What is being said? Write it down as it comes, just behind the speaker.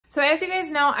So as you guys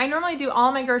know, I normally do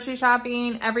all my grocery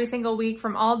shopping every single week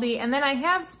from Aldi, and then I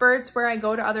have spurts where I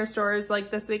go to other stores. Like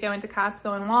this week I went to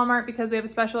Costco and Walmart because we have a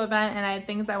special event and I had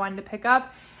things I wanted to pick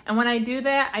up. And when I do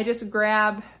that, I just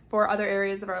grab for other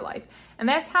areas of our life. And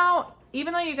that's how,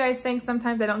 even though you guys think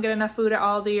sometimes I don't get enough food at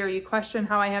Aldi or you question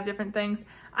how I have different things,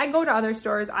 I go to other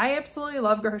stores. I absolutely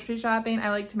love grocery shopping. I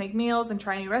like to make meals and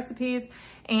try new recipes.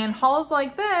 And hauls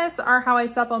like this are how I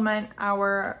supplement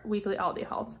our weekly Aldi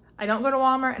hauls. I don't go to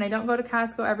Walmart and I don't go to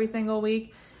Costco every single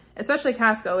week, especially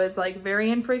Costco is like very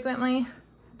infrequently,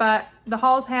 but the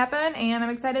hauls happen and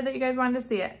I'm excited that you guys wanted to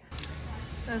see it.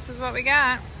 This is what we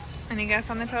got. Any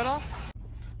guess on the total?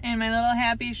 And my little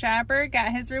happy shopper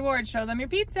got his reward. Show them your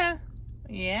pizza.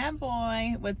 Yeah,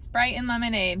 boy, with Sprite and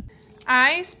lemonade.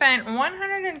 I spent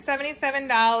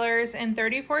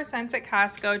 $177.34 at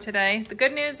Costco today. The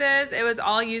good news is it was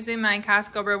all using my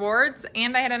Costco rewards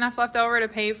and I had enough left over to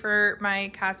pay for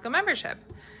my Costco membership.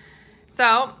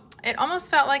 So it almost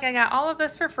felt like I got all of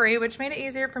this for free, which made it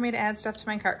easier for me to add stuff to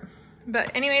my cart.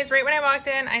 But anyways, right when I walked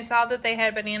in, I saw that they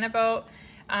had Banana Boat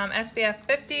SPF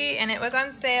 50 and it was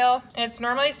on sale. It's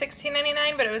normally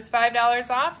 $16.99, but it was $5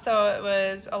 off, so it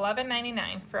was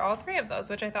 $11.99 for all three of those,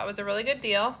 which I thought was a really good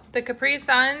deal. The Capri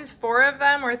Suns, 4 of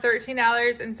them were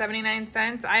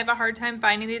 $13.79. I have a hard time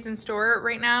finding these in store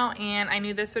right now, and I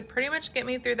knew this would pretty much get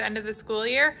me through the end of the school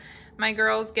year. My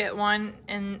girls get one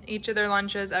in each of their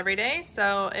lunches every day,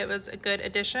 so it was a good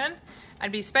addition.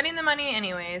 I'd be spending the money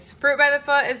anyways. Fruit by the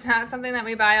foot is not something that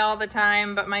we buy all the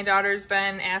time, but my daughter's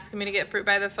been asking me to get fruit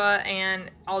by the foot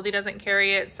and Aldi doesn't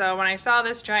carry it. So when I saw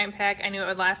this giant pack, I knew it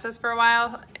would last us for a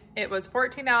while. It was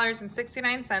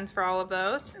 $14.69 for all of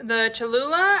those. The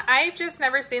Cholula, I've just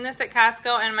never seen this at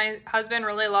Costco and my husband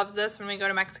really loves this when we go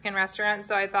to Mexican restaurants,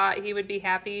 so I thought he would be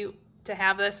happy to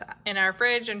have this in our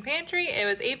fridge and pantry. It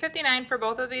was $8.59 for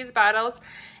both of these bottles,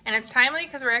 and it's timely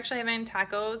because we're actually having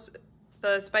tacos,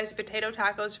 the spicy potato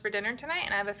tacos for dinner tonight,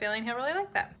 and I have a feeling he'll really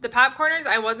like that. The popcorners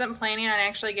I wasn't planning on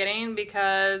actually getting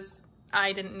because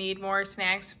I didn't need more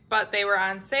snacks, but they were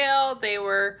on sale. They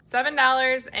were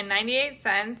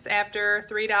 $7.98 after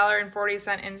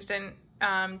 $3.40 instant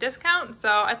discount,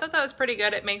 so I thought that was pretty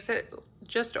good. It makes it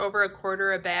just over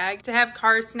 $1 a bag to have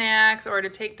car snacks or to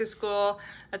take to school.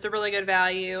 That's a really good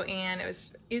value, and it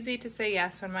was easy to say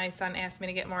yes when my son asked me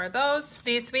to get more of those.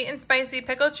 These sweet and spicy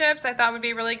pickle chips I thought would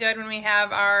be really good when we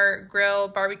have our grill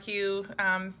barbecue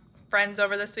friends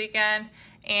over this weekend,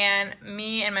 and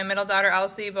me and my middle daughter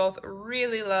Elsie both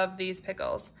really love these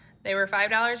pickles. They were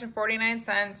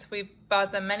 $5.49. We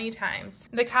bought them many times.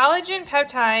 The collagen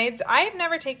peptides, I have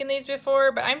never taken these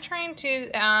before, but I'm trying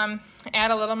to add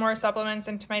a little more supplements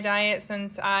into my diet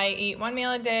since I eat 1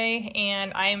 meal a day,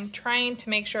 and I'm trying to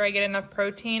make sure I get enough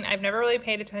protein. I've never really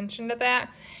paid attention to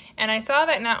that. And I saw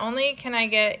that not only can I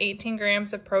get 18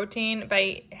 grams of protein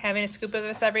by having a scoop of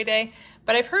this every day,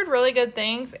 but I've heard really good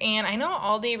things, and I know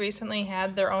Aldi recently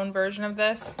had their own version of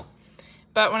this.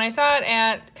 But when I saw it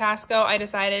at Costco, I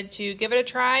decided to give it a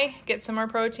try, get some more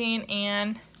protein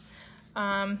and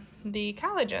the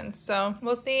collagen. So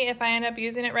we'll see if I end up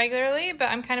using it regularly, but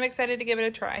I'm kind of excited to give it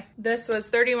a try. This was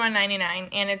 $31.99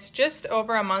 and it's just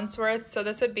over a month's worth. So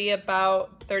this would be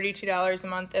about $32 a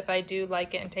month if I do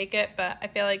like it and take it. But I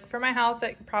feel like for my health,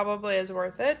 it probably is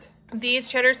worth it. These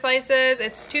cheddar slices,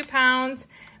 it's 2 pounds.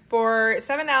 For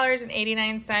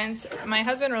 $7.89, my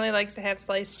husband really likes to have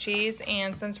sliced cheese,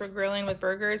 and since we're grilling with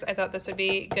burgers, I thought this would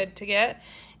be good to get,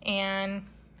 and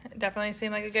it definitely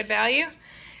seemed like a good value.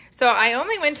 So I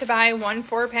only went to buy 1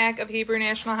 4-pack of Hebrew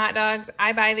National hot dogs.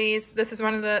 I buy these. This is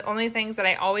one of the only things that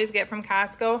I always get from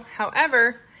Costco.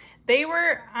 However, they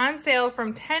were on sale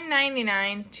from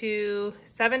 $10.99 to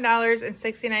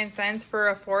 $7.69 for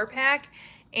a 4-pack,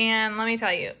 and let me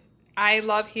tell you, I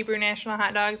love Hebrew National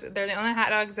hot dogs. They're the only hot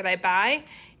dogs that I buy,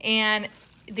 and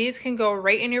these can go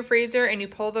right in your freezer and you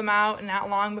pull them out not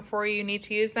long before you need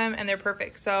to use them, and they're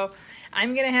perfect. So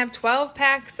I'm gonna have 12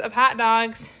 packs of hot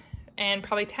dogs, and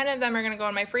probably 10 of them are gonna go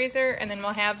in my freezer, and then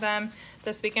we'll have them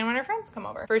this weekend when our friends come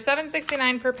over. For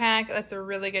 $7.69 per pack, that's a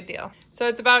really good deal. So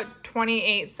it's about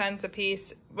 28 cents a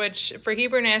piece, which for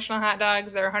Hebrew National hot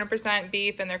dogs, they're 100%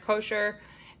 beef and they're kosher.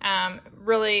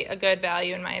 Really a good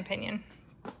value in my opinion.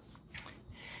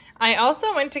 I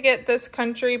also went to get this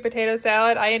country potato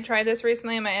salad. I had tried this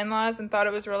recently in my in-laws and thought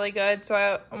it was really good.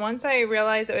 So once I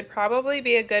realized it would probably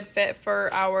be a good fit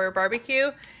for our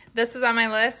barbecue, this was on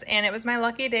my list, and it was my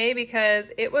lucky day because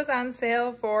it was on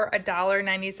sale for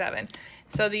 $1.97.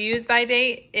 So the use by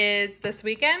date is this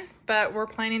weekend, but we're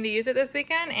planning to use it this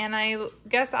weekend, and I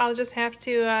guess I'll just have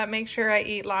to make sure I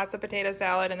eat lots of potato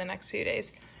salad in the next few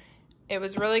days. It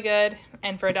was really good,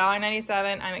 and for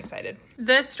 $1.97, I'm excited.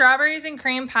 This strawberries and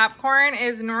cream popcorn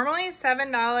is normally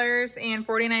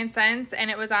 $7.49, and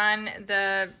it was on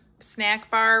the snack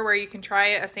bar where you can try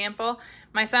a sample.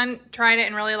 My son tried it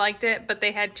and really liked it, but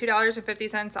they had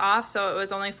 $2.50 off, so it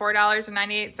was only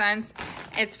 $4.98.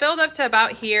 It's filled up to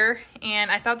about here, and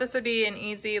I thought this would be an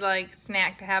easy like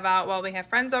snack to have out while we have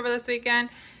friends over this weekend,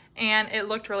 and it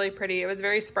looked really pretty. It was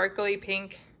very sparkly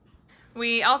pink.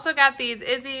 We also got these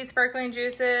Izzy sparkling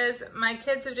juices. My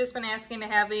kids have just been asking to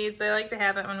have these. They like to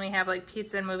have it when we have like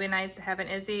pizza and movie nights, to have an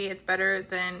Izzy. It's better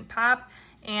than pop.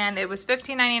 And it was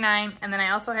 $15.99, and then I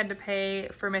also had to pay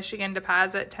for Michigan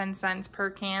deposit 10 cents per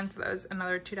can, so that was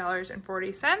another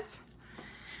 $2.40.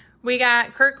 We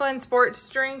got Kirkland sports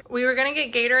drink. We were gonna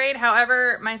get Gatorade,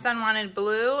 however, my son wanted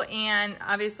blue, and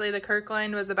obviously the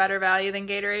Kirkland was a better value than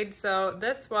Gatorade, so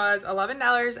this was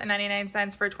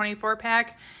 $11.99 for a 24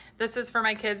 pack. This is for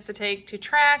my kids to take to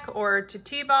track or to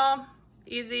T-ball.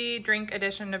 Easy drink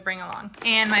addition to bring along.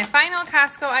 And my final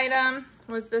Costco item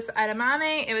was this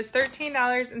edamame. It was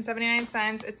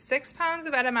 $13.79. It's 6 pounds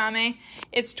of edamame.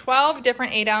 It's 12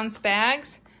 different 8-ounce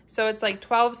bags, so it's like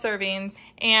 12 servings.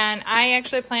 And I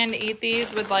actually plan to eat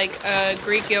these with like a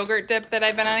Greek yogurt dip that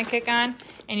I've been on a kick on,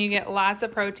 and you get lots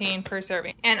of protein per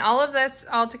serving. And all of this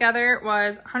all together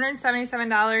was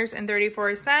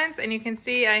 $177.34. And you can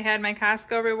see I had my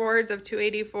Costco rewards of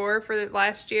 $284 for the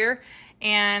last year,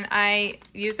 and I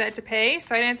used that to pay,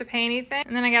 so I didn't have to pay anything.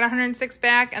 And then I got $106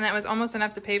 back, and that was almost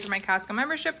enough to pay for my Costco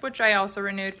membership, which I also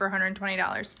renewed for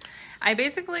 $120. I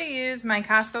basically use my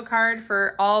Costco card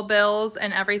for all bills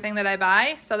and everything that I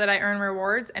buy so that I earn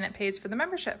rewards, and it pays for the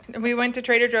membership. We went to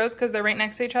Trader Joe's because they're right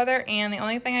next to each other, and the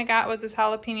only thing I got was this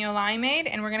jalapeno limeade,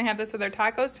 and we're gonna have this with our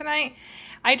tacos tonight.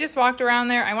 I just walked around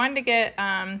there. I wanted to get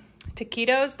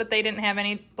taquitos, but they didn't have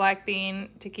any black bean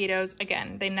taquitos.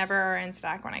 Again, they never are in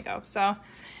stock when I go. So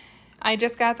I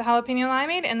just got the jalapeno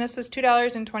limeade, and this was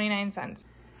 $2.29.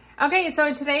 Okay,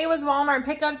 so today was Walmart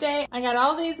pickup day. I got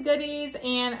all these goodies,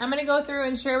 and I'm gonna go through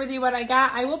and share with you what I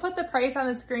got. I will put the price on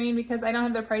the screen because I don't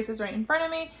have the prices right in front of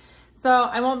me, so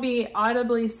I won't be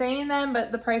audibly saying them,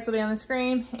 but the price will be on the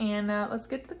screen, and let's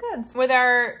get to the goods. With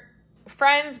our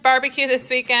friends barbecue this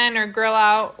weekend or grill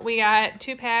out, we got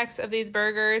 2 packs of these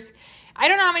burgers. I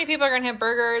don't know how many people are gonna have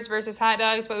burgers versus hot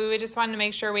dogs, but we just wanted to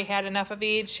make sure we had enough of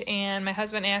each, and my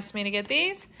husband asked me to get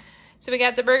these. So we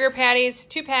got the burger patties,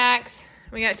 2 packs.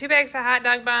 We got 2 bags of hot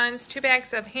dog buns, 2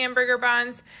 bags of hamburger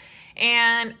buns,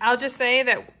 and I'll just say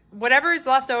that whatever is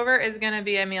left over is gonna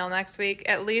be a meal next week,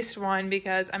 at least one,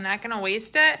 because I'm not gonna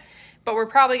waste it. But we're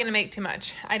probably gonna make too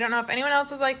much. I don't know if anyone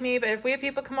else is like me, but if we have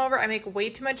people come over, I make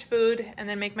way too much food and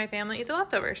then make my family eat the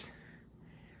leftovers.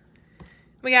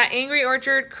 We got Angry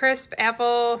Orchard crisp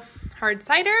apple hard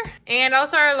cider, and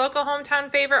also our local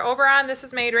hometown favorite, Oberon. This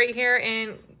is made right here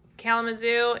in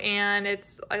Kalamazoo, and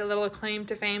it's a little claim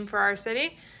to fame for our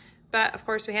city. But of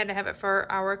course we had to have it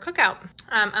for our cookout.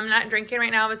 I'm not drinking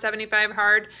right now with 75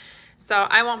 hard, so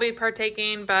I won't be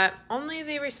partaking, but only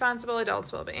the responsible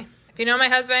adults will be. If you know my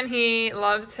husband, he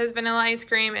loves his vanilla ice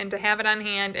cream, and to have it on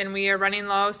hand, and we are running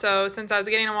low. So since I was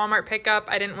getting a Walmart pickup,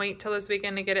 I didn't wait till this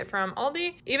weekend to get it from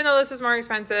Aldi. Even though this is more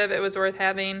expensive, it was worth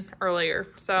having earlier.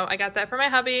 So I got that for my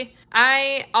hubby.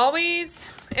 I always,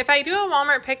 if I do a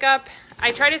Walmart pickup,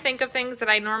 I try to think of things that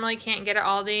I normally can't get at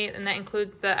Aldi, and that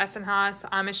includes the Essenhaus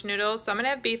Amish noodles. So I'm gonna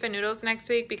have beef and noodles next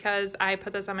week because I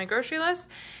put this on my grocery list,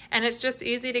 and it's just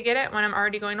easy to get it when I'm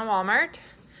already going to Walmart.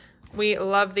 We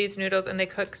love these noodles, and they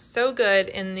cook so good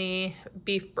in the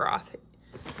beef broth.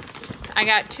 I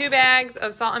got 2 bags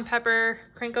of salt and pepper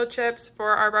crinkle chips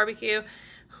for our barbecue.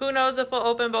 Who knows if we'll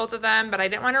open both of them, but I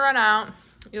didn't want to run out.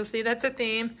 You'll see that's a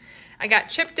theme. I got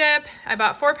chip dip. I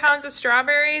bought 4 pounds of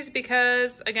strawberries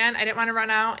because, again, I didn't want to run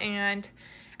out, and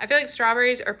I feel like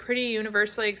strawberries are pretty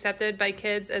universally accepted by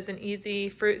kids as an easy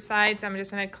fruit side, so I'm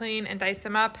just going to clean and dice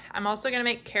them up. I'm also going to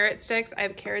make carrot sticks. I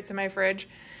have carrots in my fridge,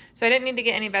 so I didn't need to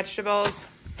get any vegetables.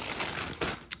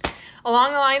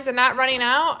 Along the lines of not running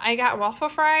out, I got waffle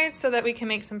fries so that we can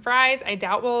make some fries. I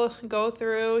doubt we'll go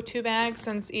through 2 bags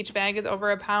since each bag is over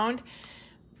a pound.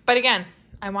 But again,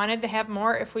 I wanted to have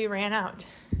more if we ran out.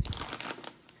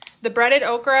 The breaded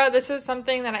okra, this is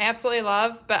something that I absolutely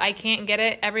love, but I can't get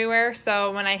it everywhere.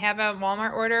 So when I have a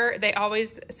Walmart order, they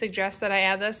always suggest that I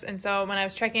add this. And so when I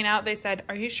was checking out, they said,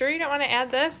 "Are you sure you don't want to add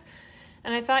this?"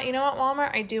 And I thought, you know what,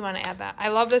 Walmart, I do want to add that. I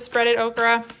love this breaded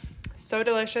okra. So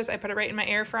delicious. I put it right in my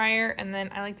air fryer, and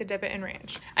then I like to dip it in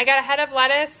ranch. I got a head of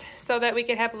lettuce so that we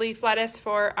could have leaf lettuce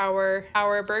for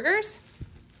our burgers.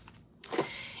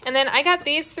 And then I got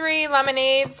these 3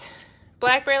 lemonades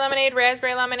blackberry lemonade,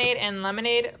 raspberry lemonade, and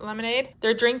lemonade.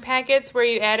 They're drink packets where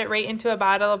you add it right into a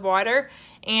bottle of water.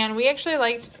 And we actually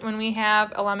liked when we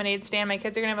have a lemonade stand, my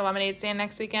kids are gonna have a lemonade stand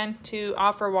next weekend, to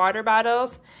offer water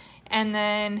bottles. And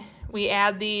then we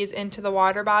add these into the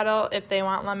water bottle if they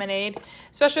want lemonade.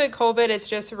 Especially with COVID, it's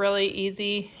just really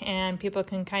easy and people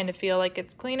can kind of feel like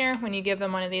it's cleaner when you give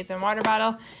them one of these in a water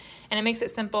bottle. And it makes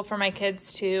it simple for my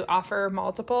kids to offer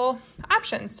multiple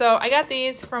options. So I got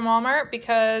these from Walmart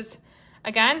because,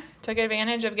 again, took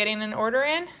advantage of getting an order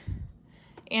in.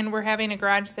 And we're having a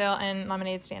garage sale and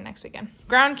lemonade stand next weekend.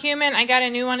 Ground cumin, I got a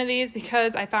new one of these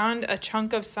because I found a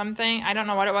chunk of something. I don't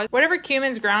know what it was. Whatever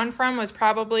cumin's ground from was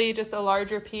probably just a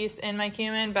larger piece in my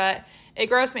cumin, but it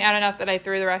grossed me out enough that I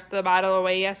threw the rest of the bottle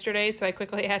away yesterday, so I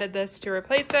quickly added this to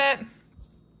replace it.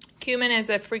 Cumin is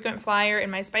a frequent flyer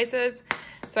in my spices,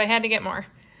 so I had to get more.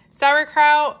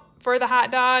 Sauerkraut for the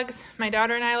hot dogs. My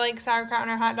daughter and I like sauerkraut in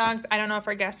our hot dogs. I don't know if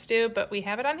our guests do, but we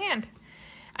have it on hand.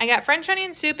 I got French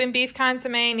onion soup and beef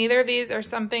consomme. Neither of these are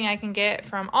something I can get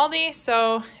from Aldi.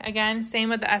 So again, same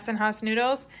with the Essenhaus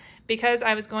noodles. Because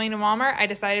I was going to Walmart, I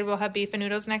decided we'll have beef and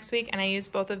noodles next week, and I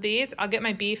used both of these. I'll get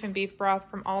my beef and beef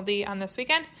broth from Aldi on this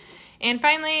weekend. And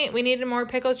finally, we needed more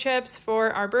pickle chips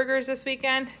for our burgers this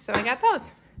weekend, so I got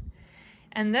those.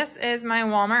 And this is my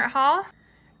Walmart haul.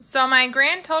 So my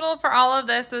grand total for all of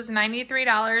this was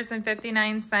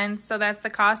 $93.59. So that's the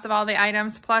cost of all the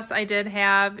items. Plus I did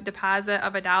have deposit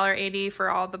of $1.80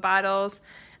 for all the bottles.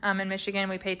 In Michigan,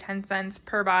 we pay 10 cents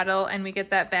per bottle and we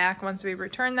get that back once we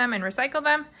return them and recycle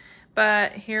them.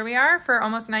 But here we are for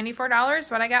almost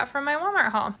 $94, what I got from my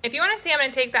Walmart haul. If you want to see I'm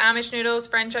going to take the Amish noodles,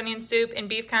 French onion soup, and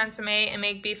beef consomme and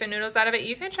make beef and noodles out of it,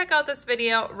 you can check out this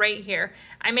video right here.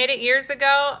 I made it years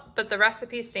ago, but the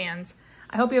recipe stands.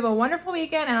 I hope you have a wonderful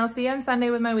weekend, and I'll see you on Sunday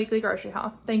with my weekly grocery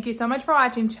haul. Thank you so much for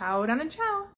watching. Ciao, down and ciao.